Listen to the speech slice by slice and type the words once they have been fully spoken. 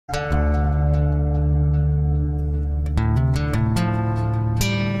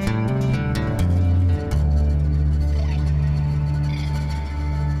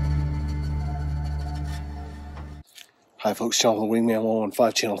Hi folks, Sean with the Wingman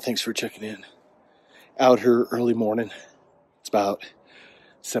 115 channel. Thanks for checking in. Out here early morning. It's about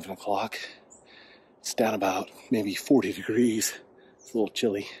 7 o'clock. It's down about maybe 40 degrees. It's a little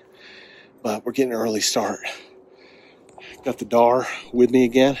chilly, but we're getting an early start. Got the DAR with me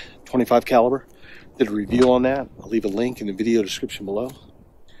again, 25 caliber. Did a review on that. I'll leave a link in the video description below.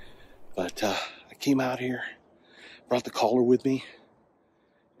 But I came out here, brought the caller with me,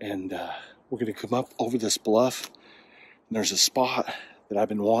 and we're going to come up over this bluff. And there's a spot that I've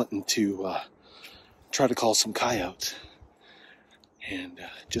been wanting to try to call some coyotes. And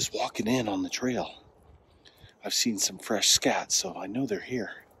just walking in on the trail, I've seen some fresh scats, so I know they're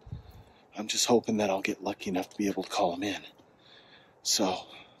here. I'm just hoping that I'll get lucky enough to be able to call them in. So,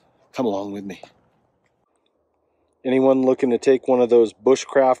 come along with me. Anyone looking to take one of those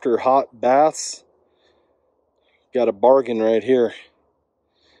bushcrafter hot baths? Got a bargain right here.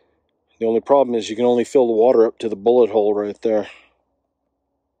 The only problem is you can only fill the water up to the bullet hole right there.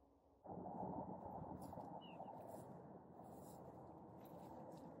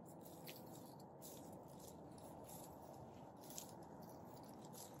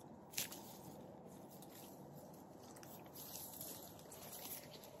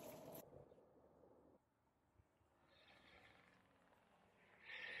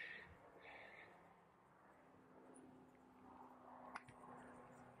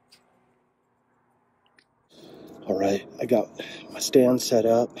 All right, I got my stand set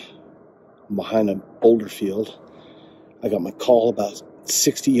up behind a boulder field. I got my call about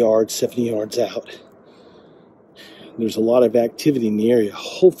 60 yards, 70 yards out. There's a lot of activity in the area.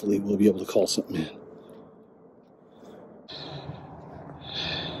 Hopefully we'll be able to call something in.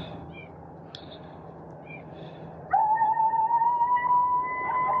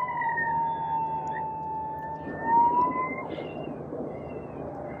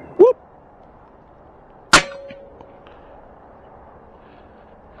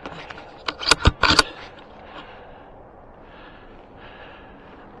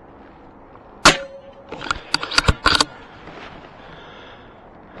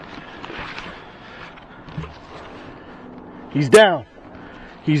 He's down.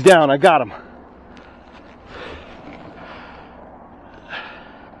 He's down. I got him.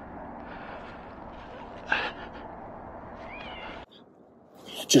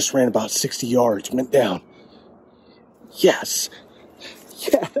 Just ran about 60 yards, went down. Yes.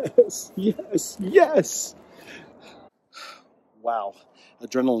 Yes. Yes. Yes. Wow.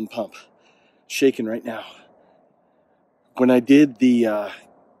 Adrenaline pump. Shaking right now. When I did the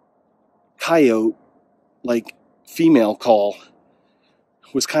coyote, female call,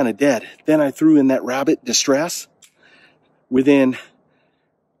 was kind of dead. Then I threw in that rabbit distress. Within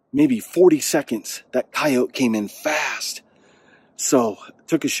maybe 40 seconds, that coyote came in fast. So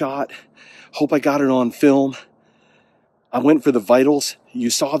took a shot. Hope I got it on film. I went for the vitals. You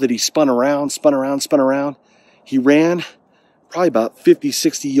saw that he spun around. He ran probably about 50,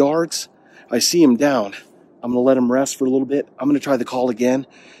 60 yards. I see him down. I'm going to let him rest for a little bit. I'm going to try the call again.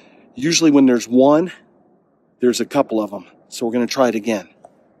 Usually when there's one, there's a couple of them. So we're going to try it again.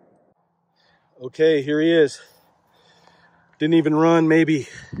 Okay, here he is. Didn't even run maybe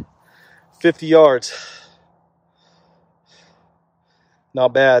 50 yards.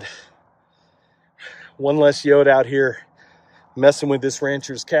 Not bad. One less yote out here messing with this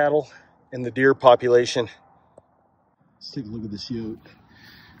rancher's cattle and the deer population. Let's take a look at this yote.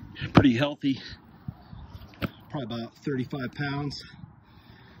 Pretty healthy. Probably about 35 pounds.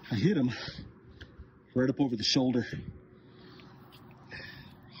 I hit him right up over the shoulder.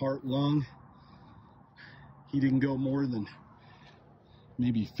 Heart, lung. He didn't go more than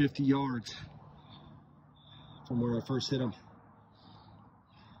maybe 50 yards from where I first hit him.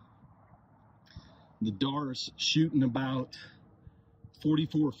 The DAR's shooting about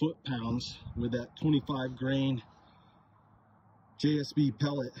 44 foot-pounds with that 25 grain JSB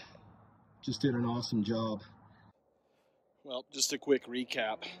pellet. Just did an awesome job. Well, just a quick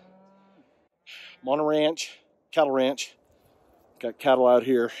recap. I'm on a ranch, cattle ranch. Got cattle out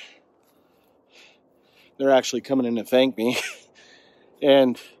here. They're actually coming in to thank me.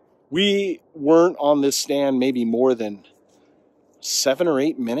 And we weren't on this stand maybe more than 7 or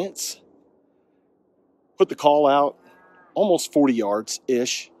 8 minutes. Put the call out almost 40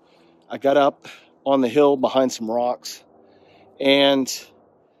 yards-ish. I got up on the hill behind some rocks. And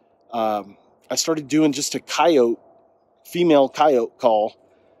I started doing just a coyote, female coyote call.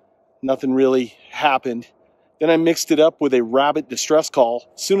 Nothing really happened. Then I mixed it up with a rabbit distress call.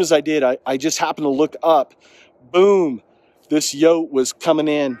 As soon as I did, I just happened to look up. Boom. This yote was coming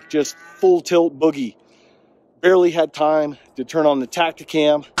in, just full tilt boogie. Barely had time to turn on the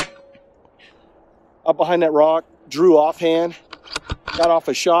Tacticam. Up behind that rock, drew offhand, got off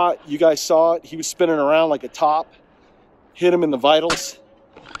a shot. You guys saw it. He was spinning around like a top, hit him in the vitals.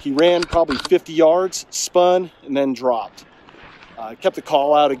 He ran probably 50 yards, spun, and then dropped. Kept the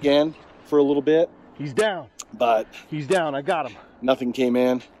call out again for a little bit. He's down. But he's down. I got him. Nothing came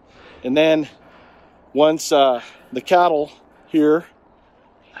in. And then once the cattle here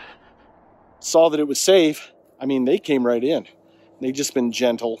saw that it was safe, I mean, they came right in. They've just been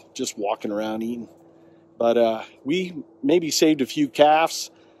gentle, just walking around eating. But we maybe saved a few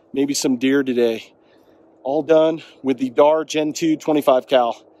calves, maybe some deer today. All done with the DAR Gen 2 25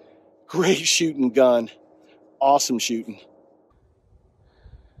 cal. Great shooting gun. Awesome shooting.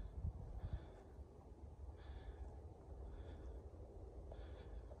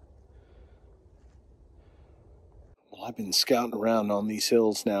 Well, I've been scouting around on these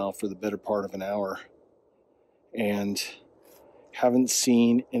hills now for the better part of an hour and haven't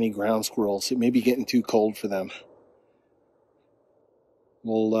seen any ground squirrels. It may be getting too cold for them.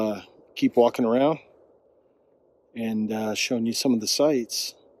 We'll keep walking around and showing you some of the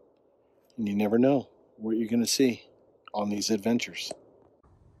sights. And you never know what you're going to see on these adventures.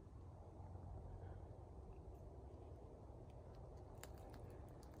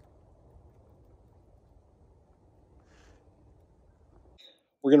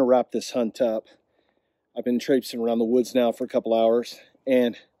 We're going to wrap this hunt up. I've been traipsing around the woods now for a couple hours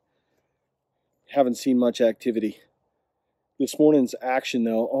and haven't seen much activity. This morning's action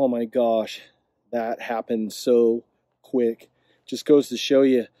though, oh my gosh, that happened so quick. Just goes to show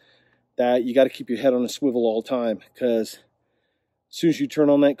you that you got to keep your head on a swivel all the time, because as soon as you turn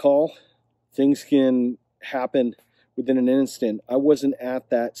on that call, things can happen within an instant. I wasn't at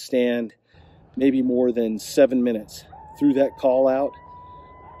that stand maybe more than 7 minutes. Threw that call out,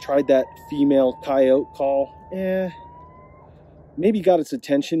 tried that female coyote call. Maybe got its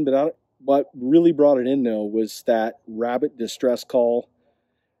attention, but what really brought it in though was that rabbit distress call.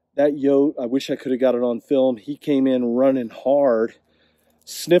 That yote, I wish I could have got it on film. He came in running hard,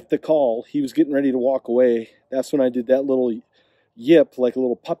 sniffed the call. He was getting ready to walk away. That's when I did that little yip, like a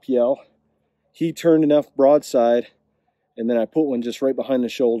little pup yell. He turned enough broadside, and then I put one just right behind the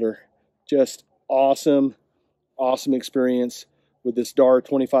shoulder. Just awesome, awesome experience with this DAR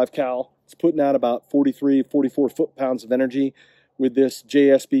 25 cal. It's putting out about 43, 44 foot-pounds of energy with this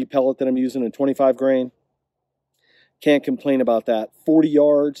JSB pellet that I'm using, a 25 grain. Can't complain about that. 40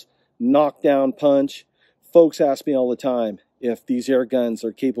 yards, knockdown punch. Folks ask me all the time if these air guns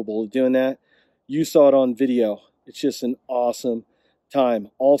are capable of doing that. You saw it on video. It's just an awesome time.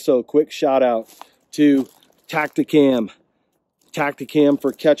 Also, quick shout out to Tacticam. Tacticam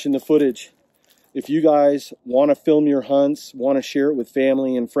for catching the footage. If you guys want to film your hunts, want to share it with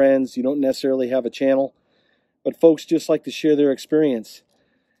family and friends, you don't necessarily have a channel, but folks just like to share their experience.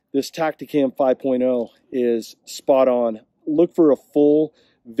 This Tacticam 5.0 is spot on. Look for a full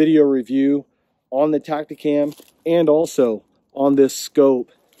video review on the Tacticam and also on this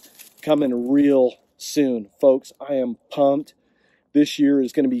scope coming real soon. Folks, I am pumped. This year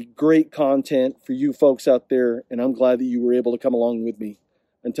is going to be great content for you folks out there, and I'm glad that you were able to come along with me.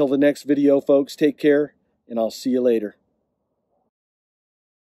 Until the next video, folks, take care, and I'll see you later.